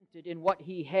in what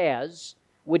he has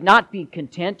would not be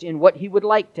content in what he would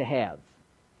like to have.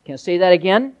 Can I say that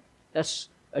again? That's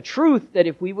a truth that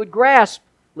if we would grasp,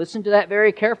 listen to that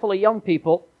very carefully, young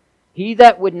people. He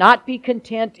that would not be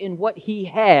content in what he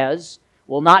has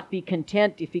will not be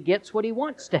content if he gets what he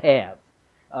wants to have.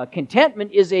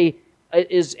 Contentment is a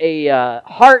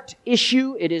heart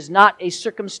issue. It is not a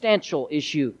circumstantial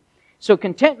issue. So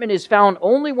contentment is found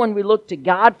only when we look to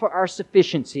God for our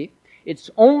sufficiency.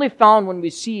 It's only found when we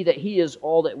see that He is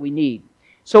all that we need.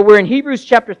 So we're in Hebrews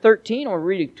chapter 13. We're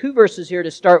reading 2 verses here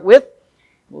to start with.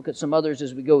 We'll look at some others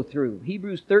as we go through.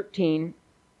 Hebrews 13,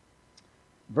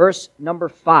 verse number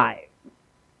 5.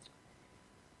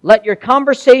 Let your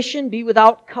conversation be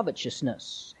without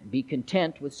covetousness, and be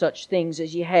content with such things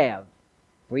as ye have.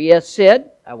 For He hath said,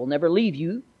 I will never leave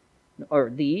you, or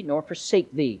thee, nor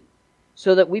forsake thee,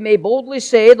 so that we may boldly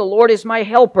say, the Lord is my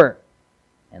helper,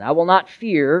 and I will not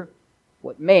fear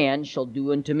what man shall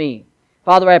do unto me.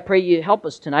 Father, I pray you help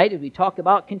us tonight as we talk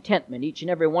about contentment. Each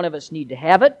and every one of us need to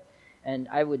have it, and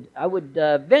I would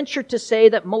venture to say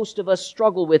that most of us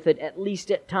struggle with it, at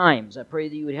least at times. I pray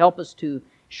that you would help us to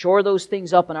shore those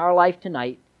things up in our life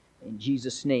tonight. In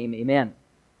Jesus' name, amen.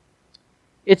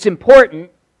 It's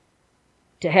important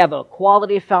to have a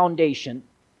quality foundation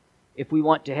if we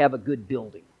want to have a good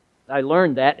building. I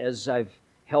learned that as I've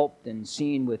helped and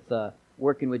seen with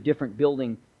working with different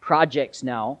building projects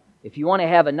now. If you want to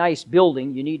have a nice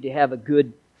building, you need to have a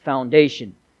good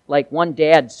foundation. Like one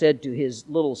dad said to his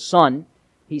little son,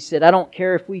 he said, I don't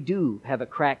care if we do have a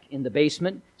crack in the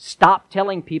basement. Stop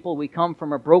telling people we come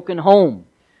from a broken home.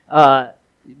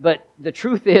 But the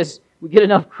truth is, we get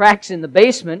enough cracks in the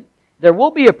basement, there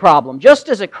will be a problem. Just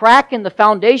as a crack in the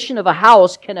foundation of a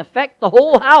house can affect the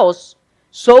whole house,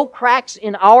 so cracks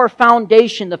in our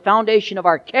foundation, the foundation of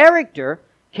our character,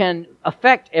 can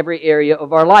affect every area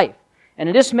of our life. And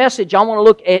in this message, I want to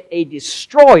look at a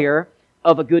destroyer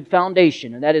of a good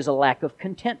foundation, and that is a lack of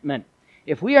contentment.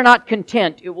 If we are not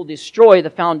content, it will destroy the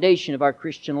foundation of our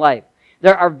Christian life.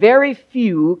 There are very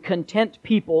few content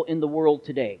people in the world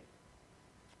today.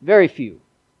 Very few.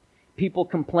 People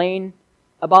complain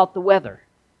about the weather.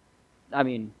 I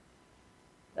mean,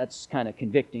 that's kind of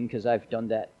convicting because I've done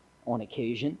that on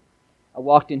occasion. I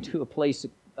walked into a place,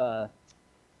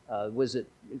 was it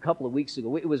a couple of weeks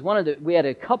ago? It was we had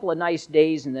a couple of nice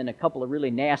days and then a couple of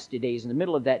really nasty days. In the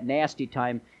middle of that nasty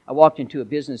time, I walked into a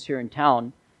business here in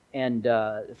town, and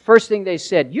the first thing they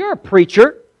said, you're a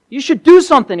preacher. You should do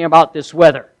something about this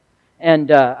weather.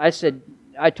 And I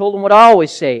told them what I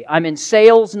always say. I'm in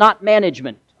sales, not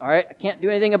management. All right? I can't do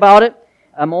anything about it.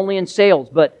 I'm only in sales.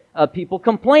 But people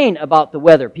complain about the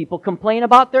weather. People complain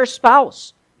about their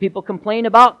spouse. People complain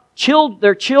about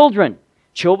their children.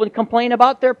 Children complain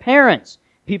about their parents.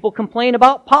 People complain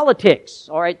about politics.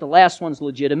 All right, the last one's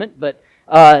legitimate, but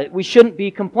we shouldn't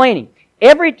be complaining.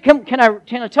 Can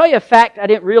I tell you a fact? I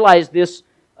didn't realize this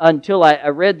until I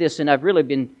read this, and I've really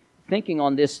been thinking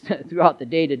on this throughout the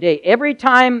day today. Every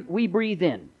time we breathe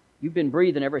in, you've been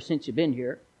breathing ever since you've been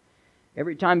here.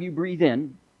 Every time you breathe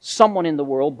in, someone in the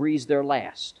world breathes their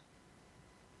last.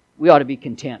 We ought to be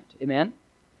content. Amen?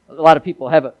 A lot of people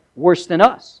have it worse than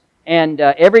us. And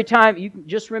every time, you can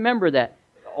just remember that.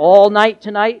 All night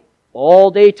tonight, all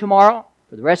day tomorrow,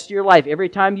 for the rest of your life, every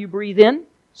time you breathe in,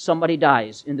 somebody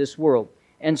dies in this world.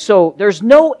 And so there's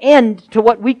no end to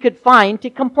what we could find to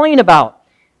complain about.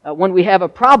 When we have a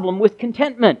problem with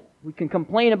contentment, we can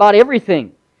complain about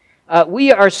everything.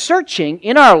 We are searching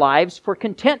in our lives for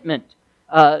contentment.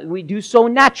 We do so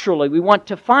naturally. We want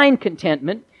to find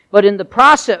contentment, but in the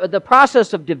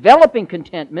process of developing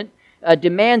contentment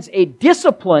demands a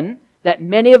discipline that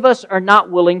many of us are not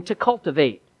willing to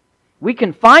cultivate. We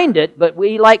can find it, but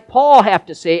we, like Paul, have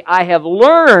to say, I have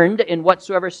learned in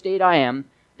whatsoever state I am,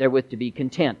 therewith to be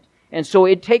content. And so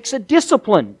it takes a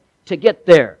discipline to get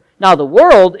there. Now, the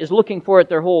world is looking for it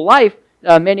their whole life.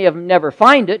 Many of them never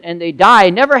find it, and they die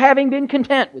never having been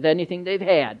content with anything they've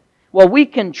had. Well, we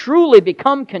can truly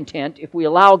become content if we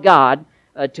allow God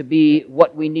to be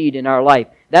what we need in our life.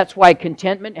 That's why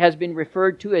contentment has been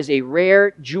referred to as a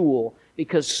rare jewel,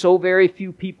 because so very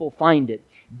few people find it.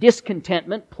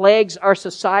 Discontentment plagues our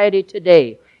society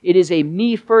today. It is a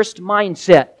me-first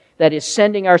mindset that is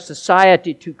sending our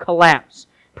society to collapse.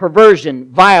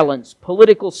 Perversion, violence,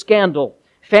 political scandal,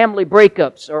 family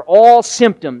breakups are all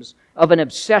symptoms of an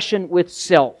obsession with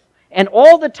self. And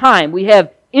all the time we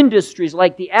have industries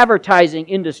like the advertising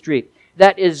industry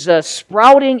that is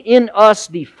sprouting in us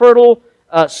the fertile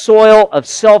soil of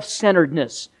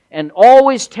self-centeredness and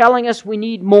always telling us we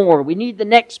need more. We need the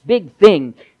next big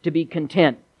thing to be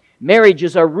content.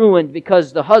 Marriages are ruined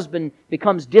because the husband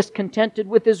becomes discontented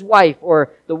with his wife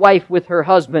or the wife with her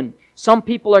husband. Some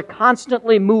people are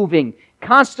constantly moving,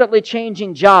 constantly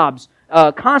changing jobs,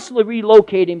 constantly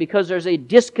relocating because there's a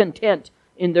discontent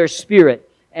in their spirit.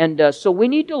 And so we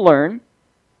need to learn,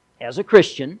 as a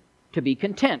Christian, to be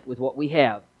content with what we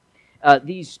have.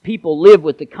 These people live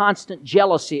with the constant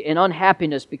jealousy and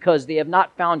unhappiness because they have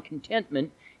not found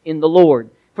contentment in the Lord.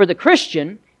 For the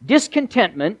Christian,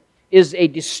 discontentment is a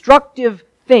destructive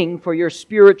thing for your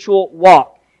spiritual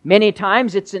walk. Many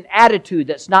times it's an attitude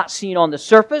that's not seen on the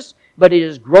surface, but it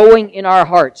is growing in our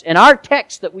hearts. And our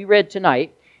text that we read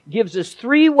tonight gives us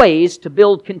 3 ways to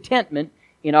build contentment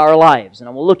in our lives. And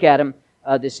I will look at them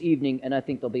this evening, and I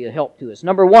think they'll be a help to us.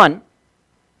 Number 1,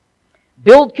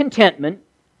 build contentment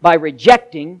by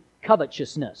rejecting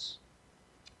covetousness.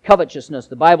 Covetousness.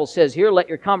 The Bible says here, let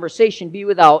your conversation be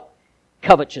without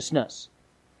covetousness.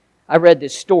 I read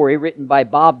this story written by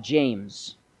Bob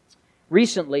James.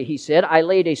 Recently, he said, I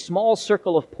laid a small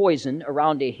circle of poison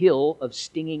around a hill of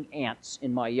stinging ants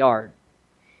in my yard.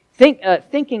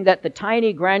 Thinking that the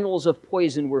tiny granules of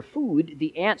poison were food,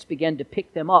 the ants began to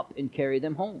pick them up and carry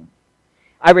them home.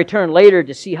 I returned later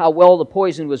to see how well the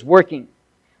poison was working.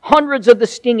 Hundreds of the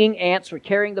stinging ants were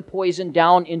carrying the poison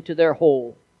down into their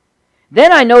hole.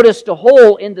 Then I noticed a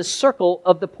hole in the circle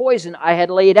of the poison I had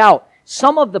laid out.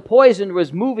 Some of the poison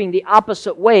was moving the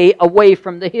opposite way, away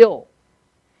from the hill.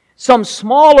 Some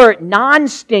smaller,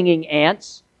 non-stinging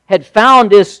ants had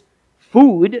found this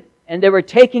food, and they were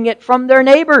taking it from their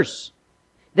neighbors.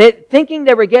 Thinking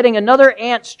they were getting another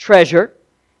ant's treasure,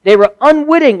 they were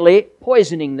unwittingly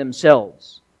poisoning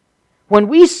themselves. When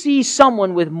we see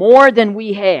someone with more than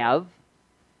we have,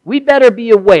 we better be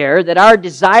aware that our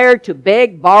desire to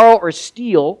beg, borrow, or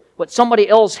steal what somebody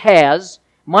else has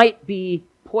might be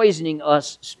poisoning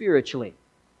us spiritually.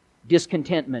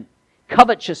 Discontentment.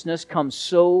 Covetousness comes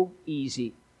so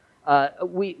easy.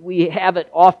 We have it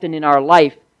often in our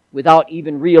life without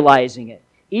even realizing it.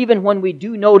 Even when we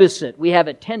do notice it, we have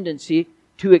a tendency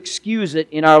to excuse it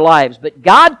in our lives. But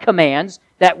God commands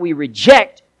that we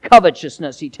reject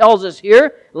covetousness. He tells us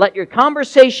here, let your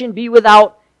conversation be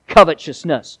without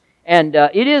covetousness. And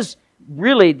it is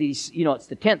really it's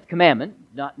the 10th commandment,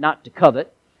 not to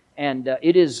covet. And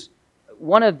it is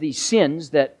one of the sins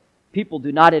that people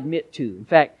do not admit to. In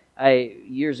fact, I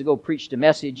years ago preached a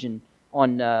message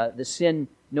on the sin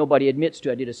nobody admits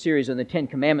to. I did a series on the 10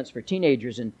 Commandments for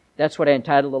teenagers, and that's what I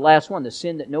entitled the last one, the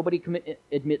sin that nobody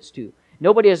admits to.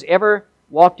 Nobody has ever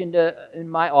walked in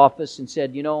my office and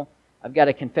said, I've got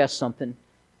to confess something.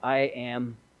 I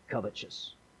am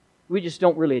covetous. We just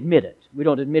don't really admit it. We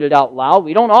don't admit it out loud.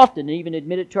 We don't often even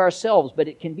admit it to ourselves, but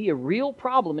it can be a real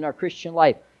problem in our Christian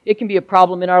life. It can be a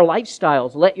problem in our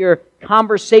lifestyles. Let your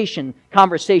conversation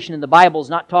in the Bible is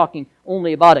not talking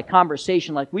only about a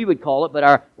conversation like we would call it, but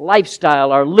our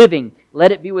lifestyle, our living.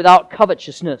 Let it be without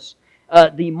covetousness.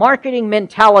 The marketing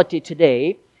mentality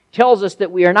today tells us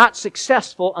that we are not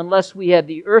successful unless we have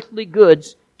the earthly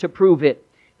goods to prove it.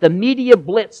 The media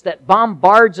blitz that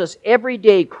bombards us every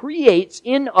day creates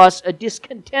in us a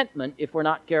discontentment if we're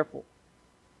not careful.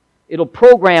 It'll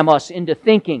program us into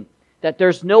thinking that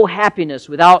there's no happiness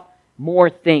without more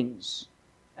things.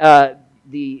 The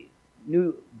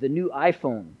new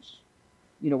iPhones,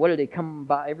 what do they come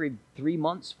by every 3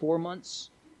 months, 4 months,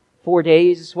 4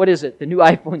 days? What is it? The new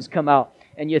iPhones come out.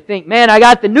 And you think, man, I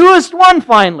got the newest one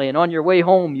finally. And on your way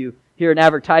home, you hear an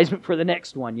advertisement for the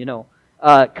next one,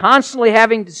 Constantly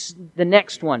having the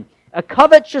next one. A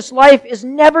covetous life is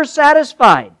never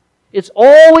satisfied. It's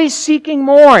always seeking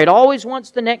more. It always wants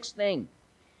the next thing.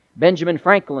 Benjamin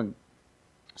Franklin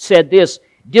said this,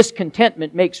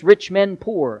 discontentment makes rich men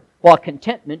poor, while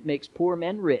contentment makes poor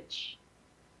men rich.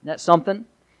 Isn't that something?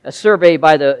 A survey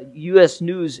by the U.S.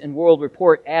 News and World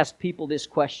Report asked people this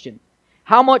question.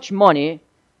 How much money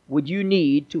would you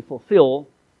need to fulfill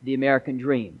the American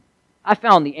dream? I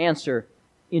found the answer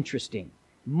interesting.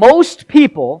 Most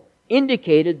people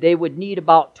indicated they would need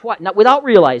about twice, without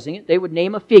realizing it, they would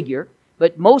name a figure,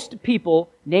 but most people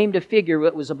named a figure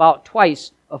that was about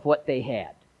twice of what they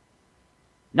had.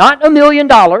 Not $1 million,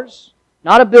 not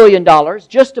 $1 billion,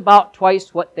 just about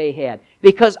twice what they had.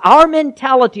 Because our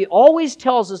mentality always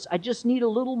tells us, I just need a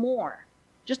little more.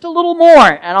 Just a little more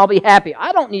and I'll be happy.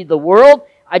 I don't need the world,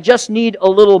 I just need a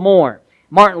little more.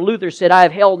 Martin Luther said, I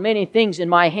have held many things in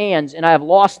my hands and I have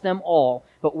lost them all.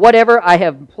 But whatever I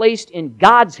have placed in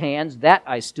God's hands, that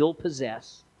I still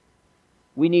possess.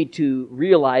 We need to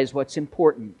realize what's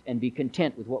important and be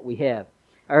content with what we have.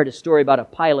 I heard a story about a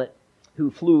pilot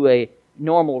who flew a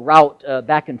normal route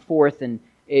back and forth, and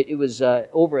it was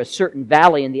over a certain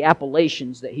valley in the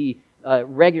Appalachians that he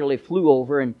regularly flew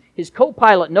over, and his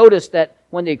co-pilot noticed that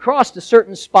when they crossed a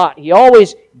certain spot, he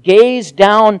always gazed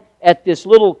down at this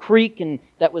little creek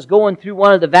that was going through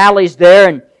one of the valleys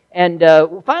there, and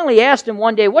finally asked him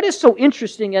one day, what is so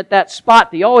interesting at that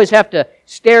spot that you always have to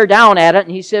stare down at it?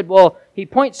 And he said, well, he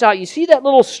points out, you see that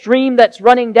little stream that's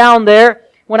running down there?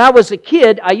 When I was a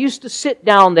kid, I used to sit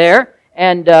down there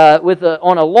and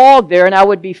on a log there, and I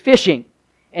would be fishing.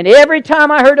 And every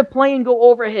time I heard a plane go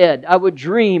overhead, I would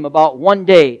dream about one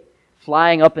day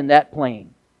flying up in that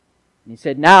plane. And he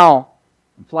said, now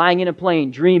I'm flying in a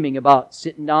plane, dreaming about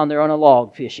sitting down there on a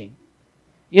log fishing.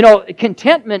 You know,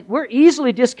 contentment, we're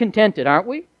easily discontented, aren't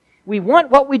we? We want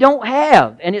what we don't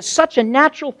have, and it's such a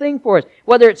natural thing for us.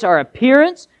 Whether it's our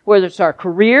appearance, whether it's our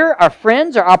career, our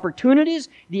friends, our opportunities,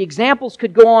 the examples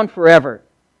could go on forever.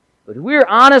 But if we're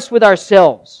honest with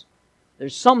ourselves,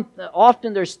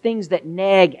 often there's things that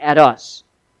nag at us,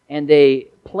 and they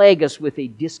plague us with a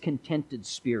discontented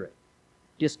spirit.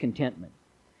 Discontentment.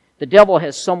 The devil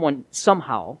has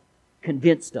somehow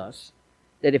convinced us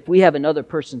that if we have another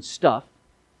person's stuff,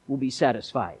 we'll be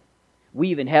satisfied. We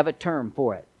even have a term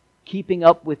for it. Keeping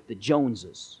up with the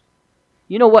Joneses.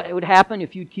 You know what would happen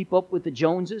if you'd keep up with the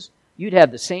Joneses? You'd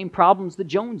have the same problems the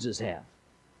Joneses have.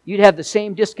 You'd have the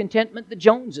same discontentment the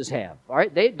Joneses have. All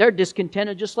right, they're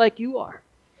discontented just like you are.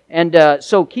 And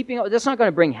so keeping up, that's not going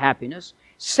to bring happiness.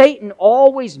 Satan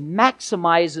always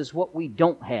maximizes what we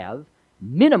don't have,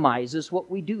 minimizes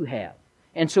what we do have.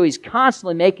 And so he's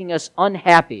constantly making us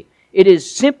unhappy. It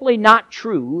is simply not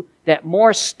true that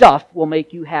more stuff will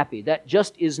make you happy. That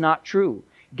just is not true.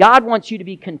 God wants you to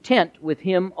be content with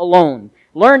Him alone.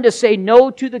 Learn to say no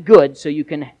to the good so you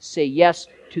can say yes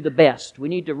to the best. We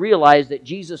need to realize that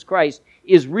Jesus Christ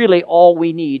is really all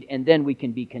we need, and then we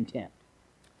can be content.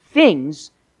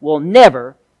 Things will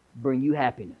never bring you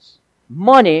happiness.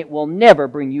 Money will never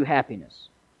bring you happiness.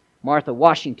 Martha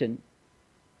Washington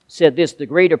said this, the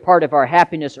greater part of our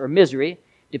happiness or misery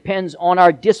depends on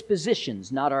our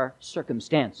dispositions, not our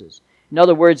circumstances. In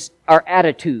other words, our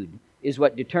attitude is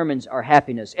what determines our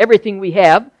happiness. Everything we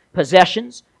have,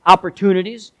 possessions,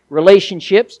 opportunities,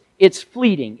 relationships, it's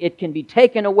fleeting. It can be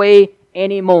taken away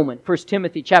any moment. 1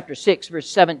 Timothy chapter 6, verse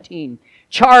 17.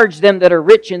 Charge them that are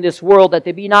rich in this world that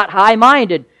they be not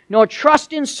high-minded, nor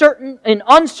trust in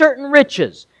uncertain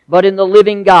riches, but in the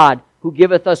living God, who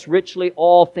giveth us richly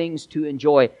all things to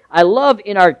enjoy. I love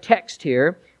in our text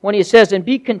here when he says, and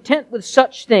be content with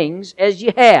such things as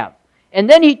ye have. And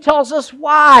then he tells us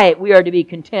why we are to be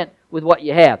content with what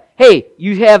you have. Hey,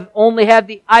 you only have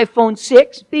the iPhone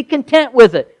 6, be content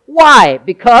with it. Why?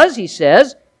 Because, he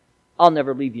says, I'll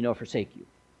never leave you nor forsake you.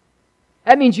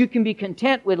 That means you can be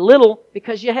content with little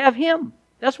because you have Him.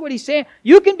 That's what he's saying.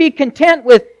 You can be content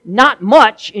with not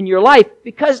much in your life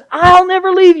because I'll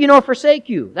never leave you nor forsake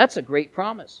you. That's a great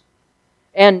promise.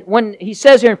 And when he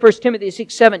says here in 1 Timothy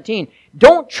 6:17,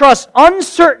 don't trust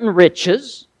uncertain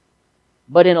riches,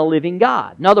 but in a living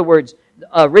God. In other words,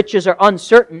 riches are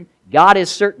uncertain. God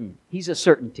is certain. He's a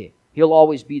certainty. He'll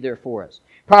always be there for us.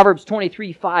 Proverbs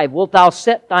 23:5, wilt thou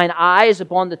set thine eyes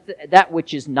upon that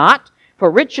which is not?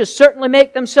 For riches certainly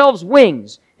make themselves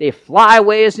wings. They fly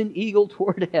away as an eagle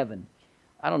toward heaven.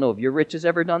 I don't know if your riches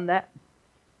ever done that.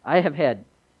 I have had,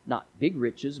 not big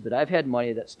riches, but I've had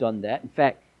money that's done that. In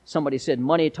fact, somebody said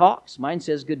money talks. Mine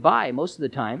says goodbye most of the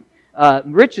time.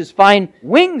 Riches find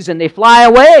wings and they fly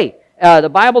away. The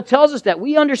Bible tells us that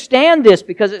we understand this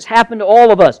because it's happened to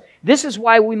all of us. This is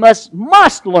why we must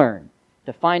learn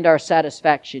to find our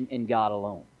satisfaction in God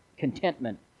alone.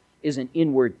 Contentment is an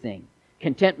inward thing.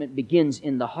 Contentment begins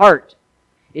in the heart.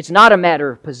 It's not a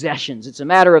matter of possessions. It's a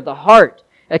matter of the heart.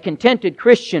 A contented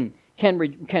Christian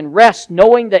can rest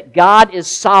knowing that God is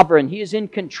sovereign. He is in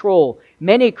control.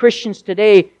 Many Christians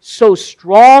today so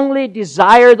strongly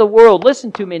desire the world.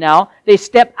 Listen to me now. They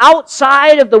step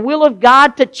outside of the will of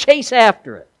God to chase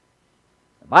after it.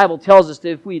 The Bible tells us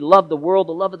that if we love the world,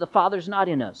 the love of the Father is not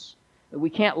in us. That we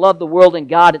can't love the world and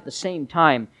God at the same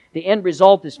time. The end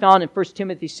result is found in 1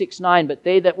 Timothy 6:9. But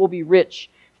they that will be rich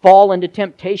fall into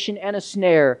temptation and a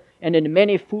snare, and into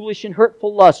many foolish and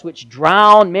hurtful lusts, which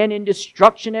drown men in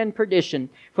destruction and perdition.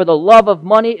 For the love of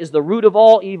money is the root of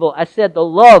all evil. I said the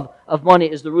love of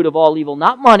money is the root of all evil.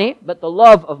 Not money, but the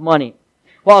love of money.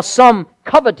 While some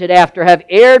coveted after have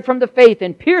erred from the faith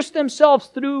and pierced themselves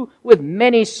through with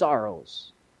many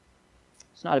sorrows.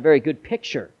 It's not a very good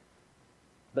picture.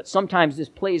 But sometimes this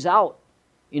plays out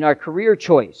in our career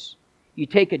choice. You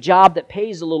take a job that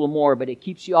pays a little more, but it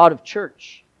keeps you out of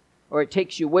church. Or it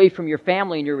takes you away from your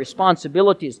family and your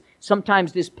responsibilities.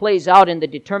 Sometimes this plays out in the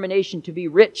determination to be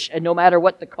rich, and no matter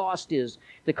what the cost is.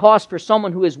 The cost for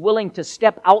someone who is willing to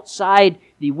step outside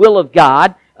the will of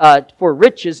God for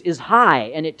riches is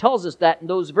high. And it tells us that in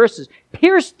those verses.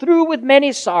 Pierced through with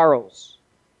many sorrows.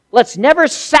 Let's never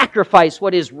sacrifice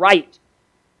what is right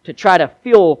to try to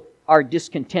fill our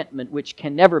discontentment, which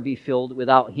can never be filled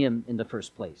without Him in the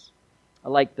first place.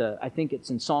 I think it's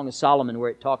in Song of Solomon where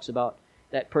it talks about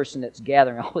that person that's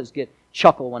gathering. I always get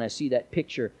chuckle when I see that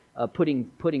picture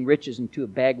putting riches into a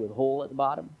bag with a hole at the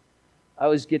bottom. I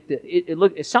always get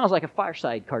it sounds like a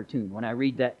Fireside cartoon when I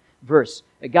read that verse.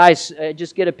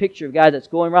 Just get a picture of a guy that's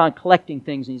going around collecting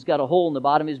things, and he's got a hole in the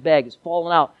bottom of his bag. It's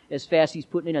falling out as fast as he's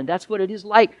putting it in. That's what it is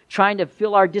like, trying to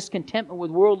fill our discontentment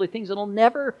with worldly things that'll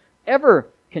never, ever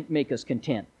make us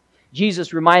content.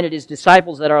 Jesus reminded His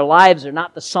disciples that our lives are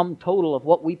not the sum total of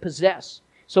what we possess.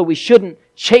 So we shouldn't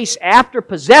chase after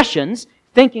possessions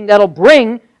thinking that'll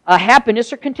bring a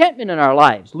happiness or contentment in our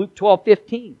lives. Luke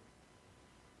 12:15.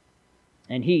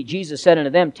 And Jesus said unto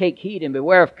them, Take heed and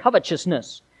beware of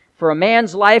covetousness, for a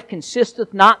man's life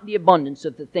consisteth not in the abundance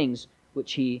of the things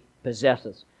which he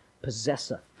possesseth.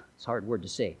 Possesseth. It's a hard word to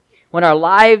say. When our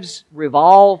lives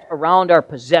revolve around our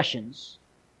possessions,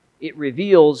 it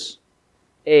reveals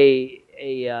a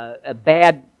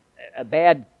bad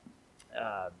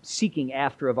seeking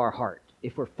after of our heart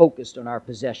if we're focused on our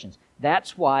possessions.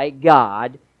 That's why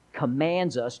God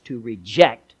commands us to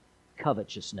reject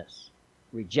covetousness.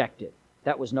 Reject it.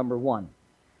 That was number one.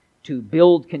 To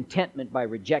build contentment by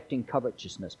rejecting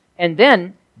covetousness. And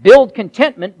then build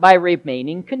contentment by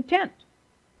remaining content.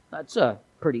 That's a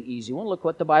pretty easy one. Look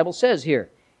what the Bible says here.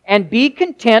 And be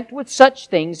content with such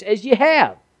things as ye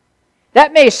have.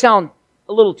 That may sound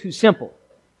a little too simple,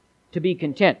 to be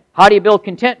content. How do you build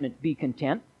contentment? Be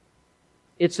content.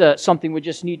 It's something we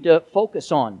just need to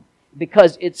focus on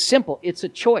because it's simple. It's a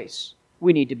choice.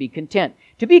 We need to be content.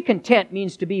 To be content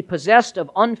means to be possessed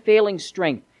of unfailing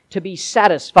strength, to be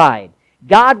satisfied.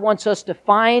 God wants us to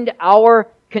find our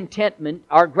contentment,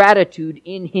 our gratitude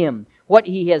in Him. What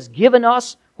He has given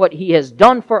us, what He has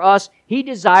done for us. He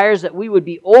desires that we would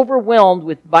be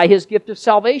overwhelmed by His gift of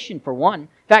salvation, for one. In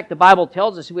fact, the Bible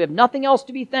tells us we have nothing else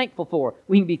to be thankful for.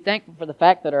 We can be thankful for the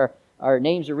fact that our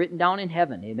names are written down in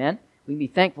heaven. Amen? We can be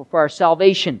thankful for our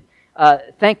salvation.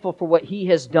 Thankful for what He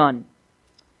has done.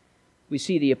 We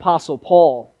see the Apostle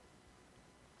Paul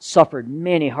suffered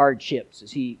many hardships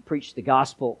as he preached the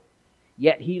gospel.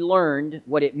 Yet he learned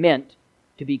what it meant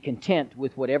to be content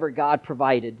with whatever God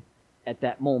provided at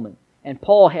that moment. And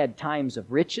Paul had times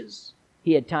of riches.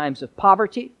 He had times of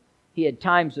poverty. He had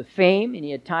times of fame, and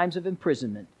he had times of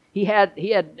imprisonment.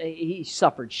 He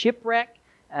suffered shipwreck,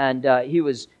 and he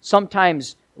was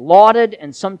sometimes lauded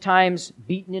and sometimes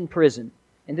beaten in prison.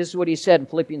 And this is what he said in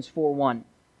Philippians 4:1.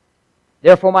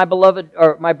 Therefore,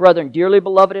 my brethren, dearly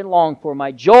beloved and longed for,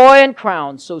 my joy and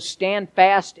crown, so stand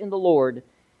fast in the Lord,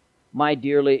 my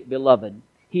dearly beloved.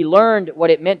 He learned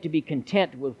what it meant to be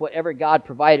content with whatever God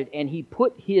provided, and he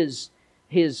put his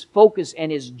focus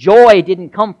and his joy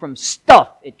didn't come from stuff.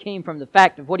 It came from the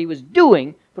fact of what he was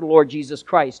doing for the Lord Jesus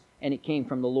Christ, and it came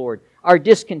from the Lord. Our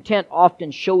discontent often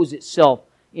shows itself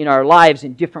in our lives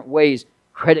in different ways.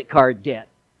 Credit card debt,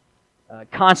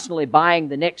 constantly buying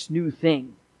the next new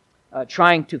thing,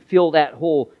 trying to fill that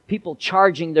hole, people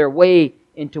charging their way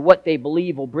into what they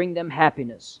believe will bring them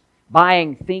happiness,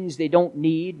 buying things they don't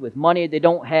need with money they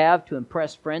don't have to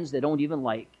impress friends they don't even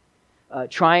like,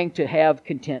 trying to have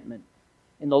contentment.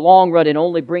 In the long run, it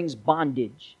only brings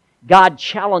bondage. God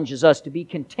challenges us to be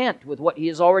content with what He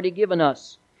has already given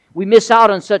us. We miss out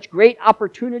on such great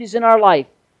opportunities in our life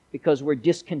because we're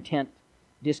discontented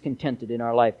in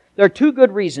our life. There are two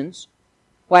good reasons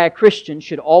why a Christian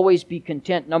should always be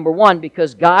content. Number one,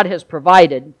 because God has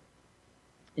provided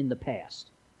in the past.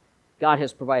 God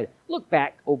has provided. Look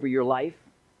back over your life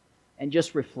and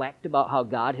just reflect about how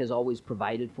God has always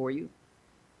provided for you.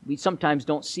 We sometimes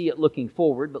don't see it looking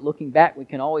forward, but looking back we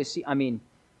can always see,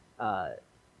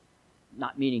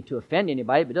 not meaning to offend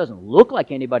anybody, but it doesn't look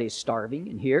like anybody's starving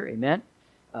in here, amen?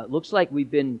 It looks like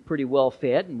we've been pretty well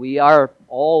fed, and we are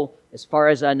all, as far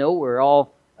as I know, we're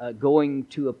all going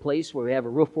to a place where we have a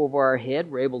roof over our head.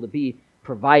 We're able to be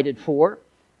provided for.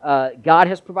 God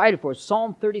has provided for us.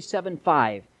 Psalm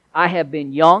 37:5, I have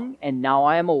been young, and now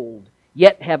I am old.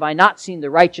 Yet have I not seen the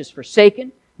righteous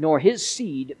forsaken, nor his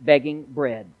seed begging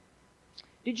bread.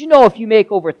 Did you know if you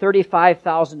make over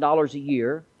 $35,000 a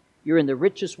year, you're in the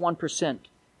richest 1%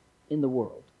 in the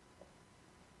world?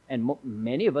 And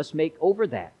many of us make over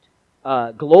that.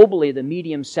 Globally, the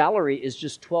median salary is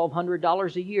just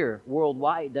 $1,200 a year.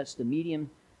 Worldwide, that's the median.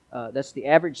 That's the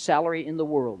average salary in the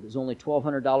world is only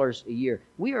 $1,200 a year.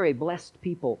 We are a blessed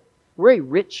people. We're a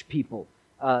rich people.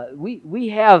 We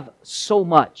have so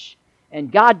much,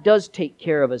 and God does take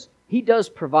care of us. He does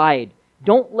provide,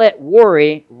 Don't let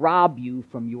worry rob you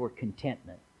from your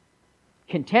contentment.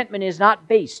 Contentment is not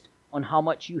based on how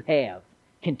much you have.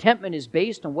 Contentment is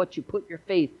based on what you put your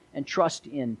faith and trust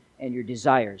in and your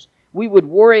desires. We would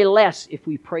worry less if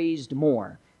we praised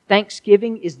more.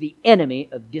 Thanksgiving is the enemy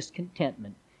of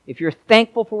discontentment. If you're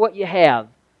thankful for what you have,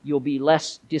 you'll be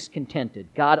less discontented.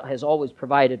 God has always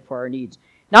provided for our needs.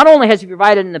 Not only has He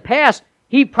provided in the past,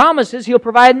 He promises He'll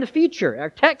provide in the future. Our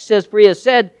text says, "For He has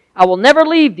said, I will never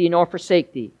leave thee nor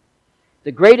forsake thee."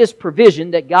 The greatest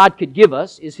provision that God could give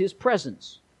us is His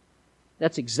presence.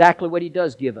 That's exactly what He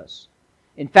does give us.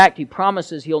 In fact, He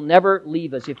promises He'll never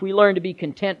leave us. If we learn to be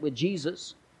content with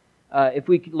Jesus, if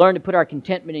we learn to put our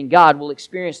contentment in God, we'll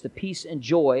experience the peace and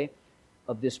joy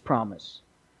of this promise.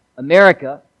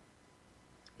 America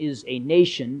is a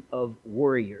nation of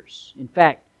worriers. In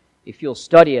fact, if you'll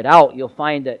study it out, you'll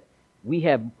find that we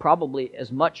have probably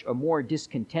as much or more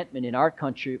discontentment in our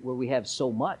country where we have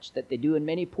so much that they do in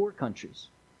many poor countries.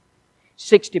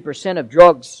 60% of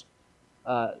drugs,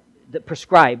 that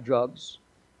prescribed drugs,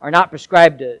 are not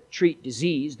prescribed to treat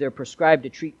disease. They're prescribed to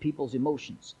treat people's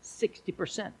emotions.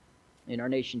 60% in our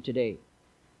nation today.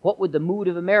 What would the mood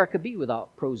of America be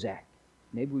without Prozac?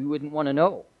 Maybe we wouldn't want to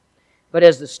know. But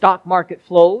as the stock market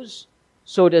flows,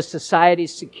 so does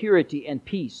society's security and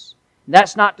peace. And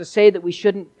that's not to say that we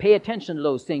shouldn't pay attention to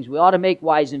those things. We ought to make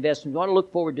wise investments. We ought to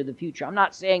look forward to the future. I'm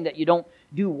not saying that you don't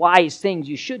do wise things.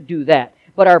 You should do that.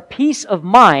 But our peace of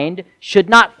mind should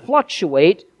not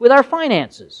fluctuate with our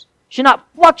finances. Should not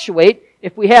fluctuate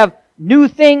if we have new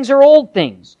things or old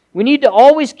things. We need to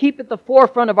always keep at the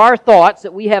forefront of our thoughts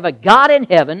that we have a God in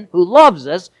heaven who loves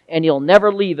us and He'll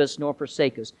never leave us nor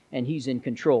forsake us, and He's in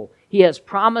control. He has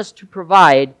promised to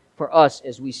provide for us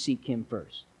as we seek Him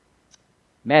first.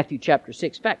 Matthew chapter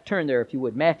 6. In fact, turn there if you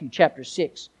would. Matthew chapter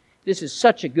 6. This is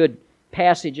such a good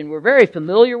passage, and we're very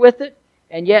familiar with it,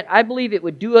 and yet I believe it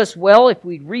would do us well if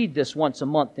we'd read this once a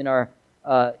month in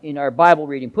our Bible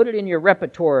reading. Put it in your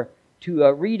repertoire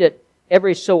to read it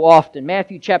every so often.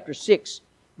 Matthew chapter 6,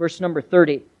 verse number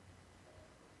 30.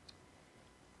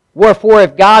 "Wherefore,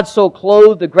 if God so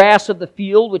clothe the grass of the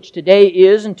field, which today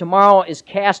is and tomorrow is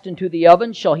cast into the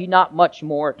oven, shall He not much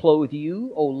more clothe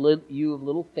you, you of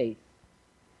little faith?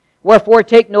 Wherefore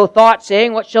take no thought,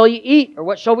 saying, What shall ye eat? Or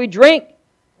what shall we drink?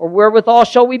 Or wherewithal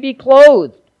shall we be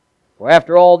clothed? For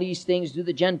after all these things do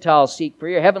the Gentiles seek. For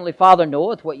your heavenly Father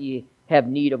knoweth what ye have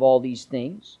need of all these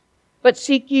things. But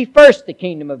seek ye first the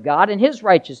kingdom of God and His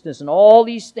righteousness, and all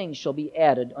these things shall be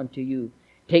added unto you.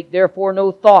 Take therefore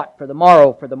no thought for the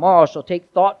morrow shall take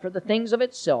thought for the things of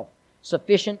itself.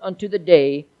 Sufficient unto the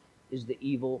day is the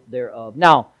evil thereof."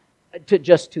 Now,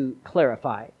 just to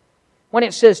clarify, when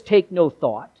it says take no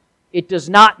thought, it does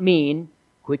not mean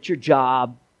quit your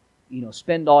job,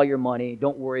 spend all your money,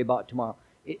 don't worry about tomorrow.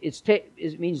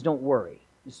 It means don't worry.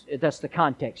 That's the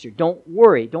context here. Don't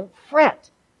worry. Don't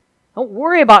fret. Don't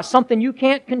worry about something you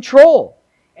can't control.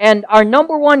 And our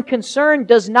number one concern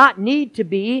does not need to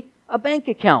be a bank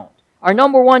account. Our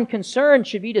number one concern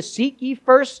should be to seek ye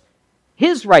first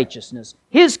His righteousness,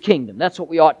 His kingdom. That's what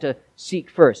we ought to seek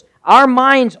first. Our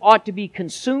minds ought to be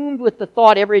consumed with the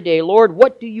thought every day, Lord,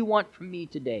 what do you want from me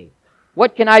today?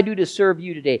 What can I do to serve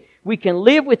you today? We can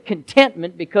live with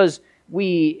contentment because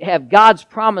we have God's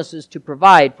promises to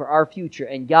provide for our future,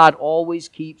 and God always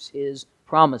keeps His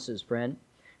promises, friend.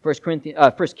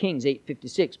 1 Kings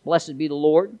 8:56, "Blessed be the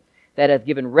Lord, that hath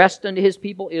given rest unto His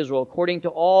people Israel, according to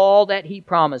all that He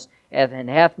promised, and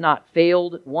hath not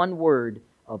failed one word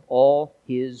of all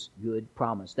His good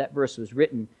promise." That verse was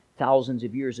written thousands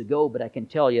of years ago, but I can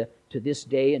tell you, to this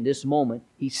day and this moment,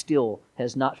 He still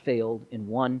has not failed in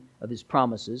one of His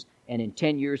promises. And in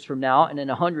 10 years from now, and in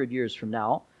 100 years from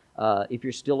now, if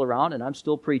you're still around and I'm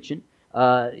still preaching,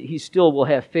 He still will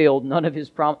have failed none of His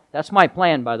promises. That's my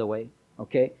plan, by the way,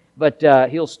 okay? But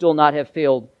He'll still not have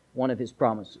failed one of His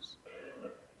promises.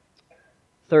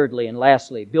 Thirdly and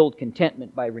lastly, build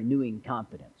contentment by renewing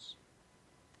confidence.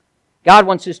 God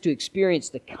wants us to experience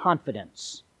the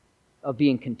confidence of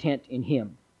being content in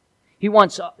Him. He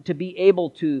wants to be able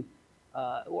to,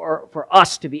 or for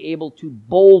us to be able to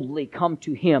boldly come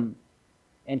to Him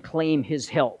and claim His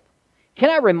help.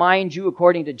 Can I remind you,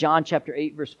 according to John chapter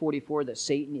 8, verse 44, that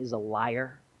Satan is a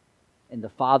liar and the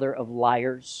father of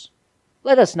liars?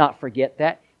 Let us not forget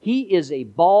that. He is a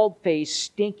bald-faced,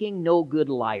 stinking, no-good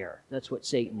liar. That's what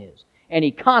Satan is. And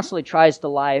he constantly tries to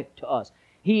lie to us.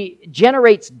 He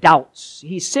generates doubts.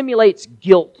 He stimulates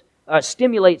guilt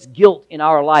in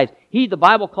our lives. The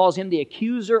Bible calls him the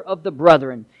accuser of the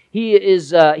brethren.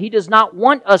 He does not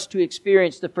want us to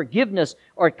experience the forgiveness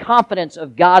or confidence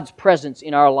of God's presence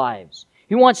in our lives.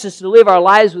 He wants us to live our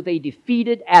lives with a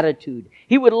defeated attitude.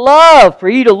 He would love for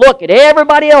you to look at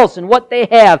everybody else and what they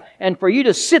have, and for you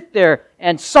to sit there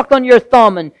and suck on your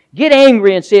thumb and get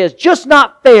angry and say, it's just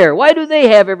not fair. Why do they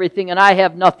have everything and I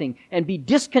have nothing? And be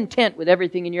discontent with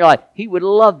everything in your life. He would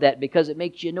love that because it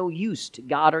makes you no use to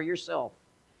God or yourself.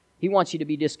 He wants you to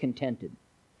be discontented.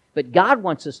 But God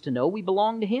wants us to know we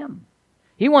belong to Him.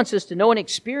 He wants us to know and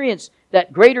experience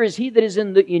that greater is He that is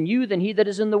in you than he that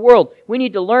is in the world. We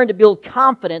need to learn to build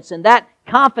confidence, and that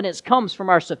confidence comes from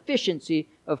our sufficiency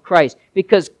of Christ.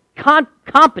 Because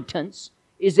competence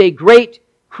is a great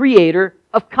creator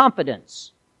of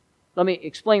confidence. Let me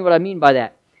explain what I mean by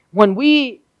that. When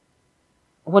we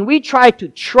try to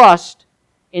trust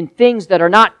in things that are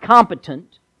not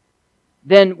competent,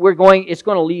 then it's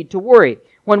going to lead to worry.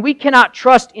 When we cannot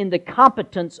trust in the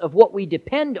competence of what we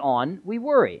depend on, we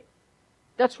worry.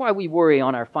 That's why we worry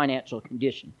on our financial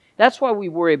condition. That's why we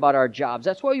worry about our jobs.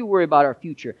 That's why we worry about our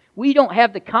future. We don't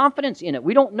have the confidence in it.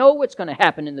 We don't know what's going to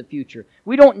happen in the future.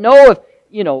 We don't know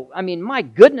if, my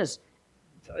goodness,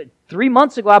 3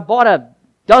 months ago I bought a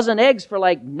dozen eggs for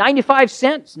like 95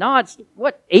 cents. Now it's,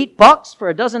 $8 for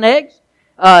a dozen eggs?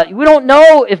 We don't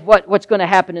know what's going to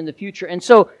happen in the future. And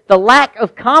so the lack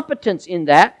of competence in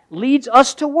that leads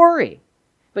us to worry.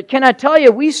 But can I tell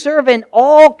you, we serve an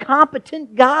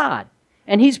all-competent God.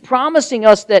 And He's promising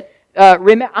us that,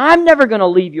 I'm never going to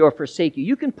leave you or forsake you.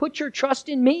 You can put your trust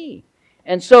in me.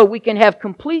 And so we can have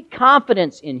complete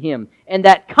confidence in Him. And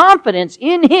that confidence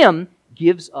in Him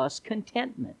gives us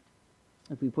contentment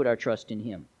if we put our trust in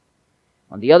Him.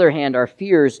 On the other hand, our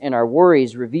fears and our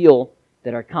worries reveal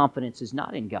that our confidence is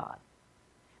not in God.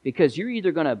 Because you're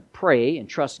either going to pray and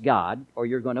trust God, or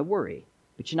you're going to worry.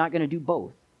 But you're not going to do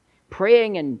both.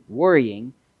 Praying and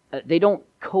worrying, they don't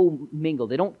co-mingle.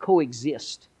 They don't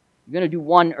coexist. You're going to do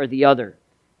one or the other.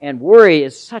 And worry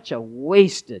is such a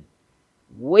wasted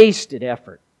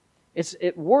effort.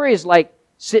 Worry is like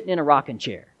sitting in a rocking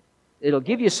chair. It'll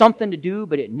give you something to do,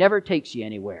 but it never takes you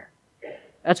anywhere.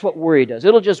 That's what worry does.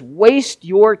 It'll just waste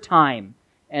your time.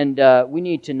 And we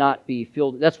need to not be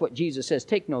filled. That's what Jesus says.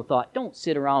 Take no thought. Don't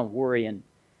sit around worrying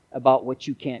about what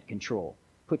you can't control.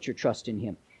 Put your trust in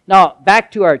Him. Now,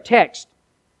 back to our text.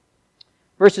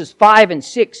 Verses 5 and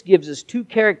 6 gives us two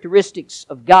characteristics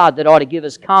of God that ought to give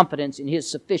us confidence in His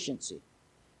sufficiency.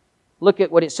 Look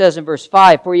at what it says in verse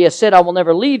 5. For He has said, I will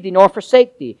never leave thee nor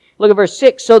forsake thee. Look at verse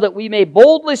 6. So that we may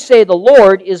boldly say, the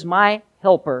Lord is my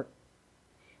helper.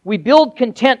 We build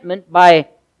contentment by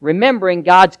remembering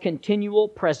God's continual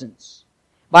presence.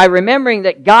 By remembering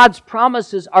that God's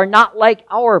promises are not like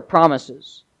our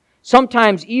promises.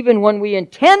 Sometimes even when we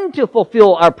intend to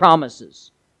fulfill our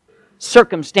promises,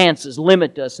 circumstances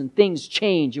limit us and things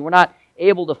change and we're not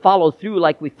able to follow through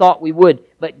like we thought we would.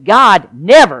 But God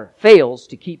never fails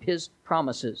to keep His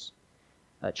promises.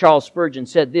 Charles Spurgeon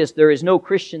said this, there is no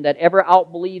Christian that ever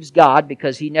outbelieves God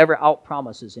because he never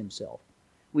outpromises himself.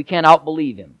 We can't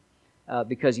outbelieve Him.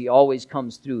 Because He always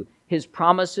comes through. His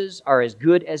promises are as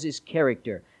good as His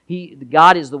character.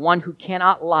 God is the one who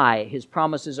cannot lie. His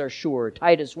promises are sure.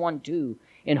 Titus 1:2,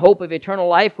 in hope of eternal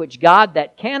life, which God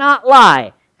that cannot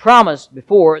lie promised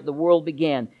before the world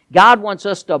began. God wants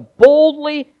us to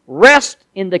boldly rest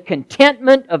in the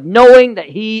contentment of knowing that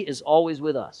He is always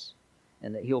with us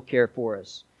and that He'll care for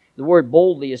us. The word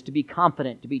boldly is to be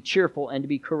confident, to be cheerful, and to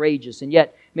be courageous. And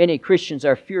yet many Christians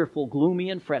are fearful, gloomy,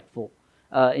 and fretful.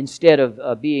 Instead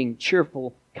of being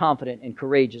cheerful, confident, and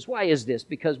courageous. Why is this?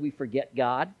 Because we forget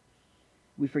God.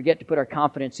 We forget to put our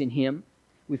confidence in Him.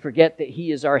 We forget that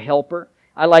He is our helper.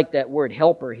 I like that word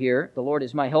helper here. The Lord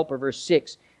is my helper, verse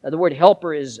 6. The word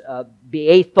helper is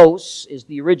beathos, is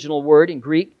the original word in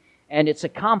Greek, and it's a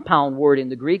compound word in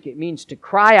the Greek. It means to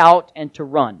cry out and to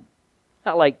run.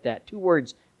 I like that. Two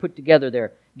words put together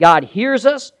there. God hears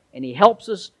us, and He helps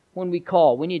us when we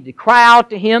call. We need to cry out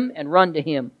to Him and run to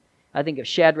Him. I think of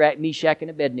Shadrach, Meshach, and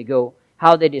Abednego,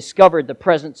 how they discovered the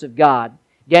presence of God.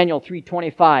 Daniel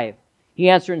 3:25, he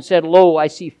answered and said, Lo, I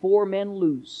see 4 men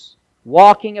loose,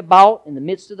 walking about in the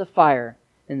midst of the fire,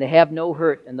 and they have no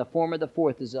hurt, and the form of the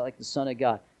fourth is like the Son of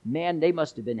God. Man, they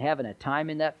must have been having a time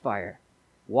in that fire,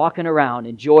 walking around,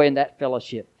 enjoying that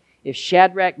fellowship. If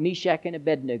Shadrach, Meshach, and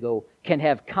Abednego can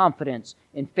have confidence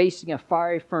in facing a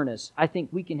fiery furnace, I think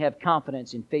we can have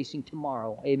confidence in facing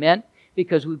tomorrow. Amen?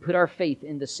 Because we put our faith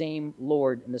in the same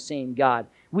Lord and the same God.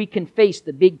 We can face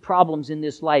the big problems in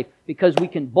this life because we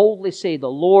can boldly say, the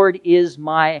Lord is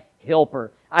my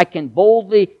helper. I can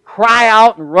boldly cry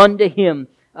out and run to Him,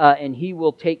 and He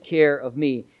will take care of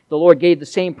me. The Lord gave the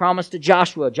same promise to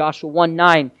Joshua, Joshua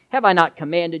 1:9. Have I not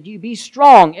commanded you? Be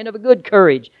strong and of a good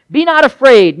courage. Be not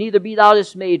afraid, neither be thou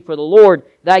dismayed, for the Lord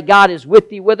thy God is with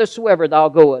thee whithersoever thou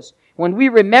goest. When we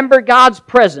remember God's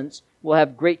presence, we'll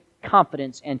have great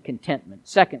confidence and contentment.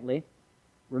 Secondly,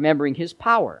 remembering His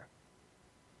power.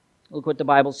 Look what the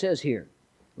Bible says here.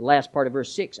 The last part of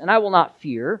verse 6. And I will not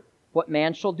fear what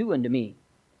man shall do unto me.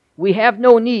 We have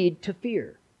no need to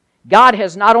fear. God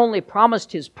has not only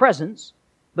promised His presence,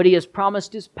 but He has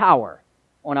promised His power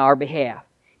on our behalf.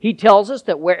 He tells us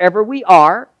that wherever we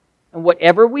are and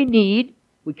whatever we need,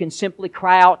 we can simply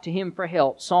cry out to Him for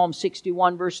help. Psalm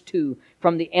 61 verse 2,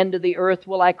 From the end of the earth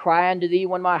will I cry unto Thee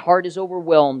when my heart is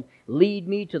overwhelmed. Lead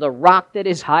me to the rock that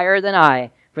is higher than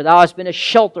I, for Thou hast been a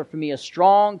shelter for me, a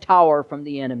strong tower from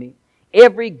the enemy.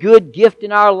 Every good gift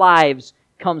in our lives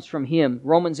comes from Him.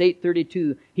 Romans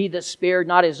 8:32, He that spared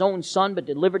not His own Son, but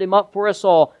delivered Him up for us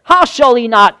all, how shall He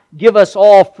not give us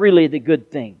all freely the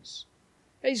good things?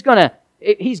 He's given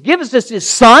us His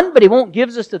Son, but He won't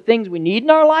give us the things we need in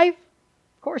our life?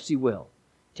 Of course He will.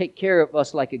 Take care of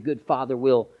us like a good father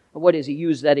will. What does He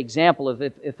use that example of?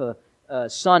 If a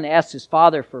son asks his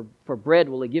father for bread,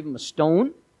 will He give him a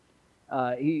stone?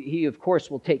 He of course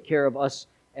will take care of us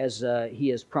as He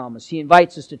has promised. He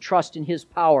invites us to trust in His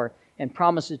power and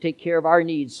promises to take care of our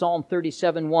needs. Psalm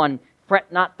 37:1,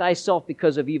 Fret not thyself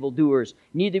because of evildoers,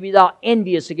 neither be thou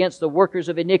envious against the workers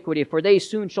of iniquity, for they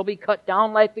soon shall be cut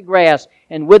down like the grass,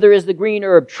 and wither as the green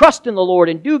herb. Trust in the Lord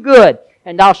and do good,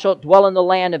 and thou shalt dwell in the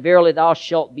land, and verily thou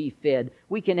shalt be fed.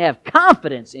 We can have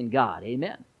confidence in God.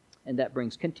 Amen. And that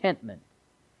brings contentment.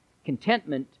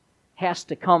 Contentment has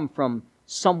to come from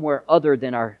somewhere other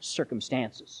than our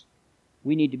circumstances.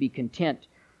 We need to be content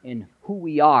in who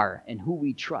we are and who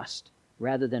we trust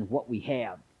rather than what we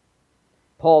have.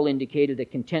 Paul indicated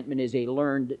that contentment is a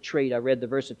learned trait. I read the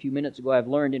verse a few minutes ago. I've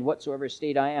learned in whatsoever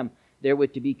state I am,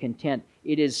 therewith to be content.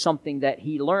 It is something that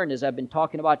he learned, as I've been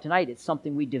talking about tonight. It's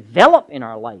something we develop in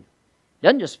our life. It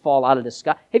doesn't just fall out of the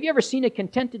sky. Have you ever seen a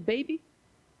contented baby?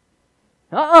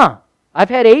 I've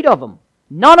had 8 of them.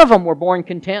 None of them were born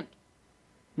content.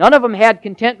 None of them had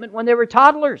contentment when they were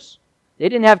toddlers. They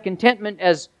didn't have contentment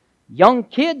as young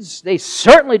kids. They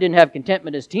certainly didn't have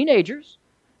contentment as teenagers.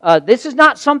 This is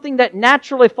not something that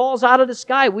naturally falls out of the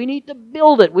sky. We need to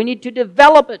build it. We need to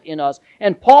develop it in us.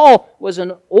 And Paul was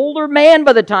an older man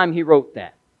by the time he wrote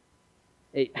that.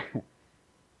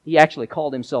 He actually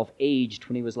called himself aged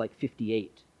when he was like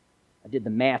 58. I did the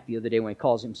math the other day when he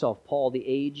calls himself Paul the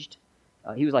Aged.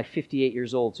 He was like 58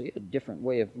 years old, so he had a different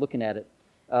way of looking at it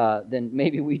than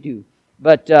maybe we do.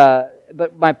 But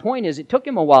my point is, it took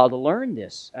him a while to learn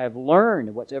this. I've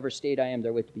learned, whatever state I am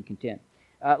therewith to be content.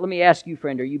 Let me ask you,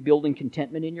 friend, are you building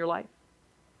contentment in your life?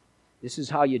 This is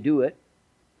how you do it.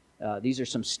 These are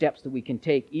some steps that we can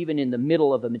take, even in the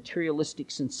middle of a materialistic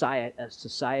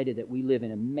society that we live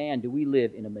in. And man, do we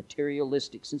live in a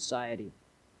materialistic society.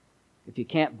 If you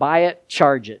can't buy it,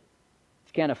 charge it.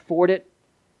 If you can't afford it,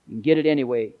 you can get it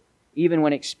anyway. Even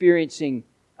when experiencing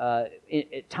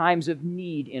at times of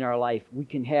need in our life, we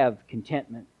can have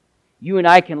contentment. You and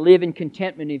I can live in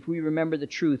contentment if we remember the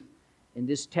truth. In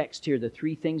this text here, the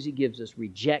 3 things he gives us: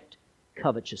 reject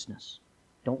covetousness.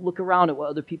 Don't look around at what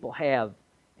other people have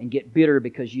and get bitter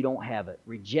because you don't have it.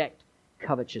 Reject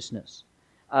covetousness.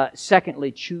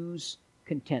 Secondly, choose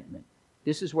contentment.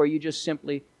 This is where you just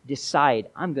simply decide,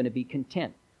 I'm going to be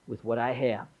content with what I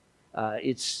have.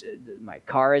 My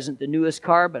car isn't the newest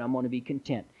car, but I'm going to be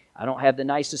content. I don't have the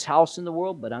nicest house in the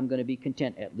world, but I'm going to be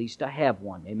content. At least I have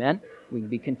one. Amen? We can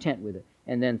be content with it.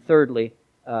 And then thirdly,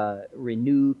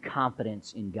 renew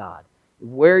confidence in God.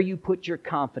 Where you put your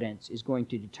confidence is going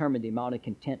to determine the amount of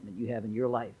contentment you have in your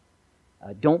life.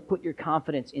 Don't put your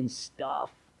confidence in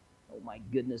stuff. Oh my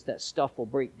goodness, that stuff will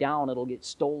break down. It'll get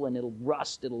stolen. It'll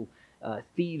rust.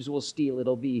 Thieves will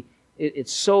steal.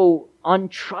 It's so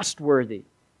untrustworthy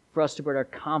for us to put our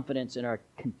confidence and our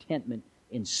contentment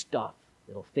in stuff.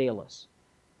 It'll fail us.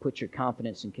 Put your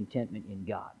confidence and contentment in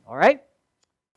God. All right?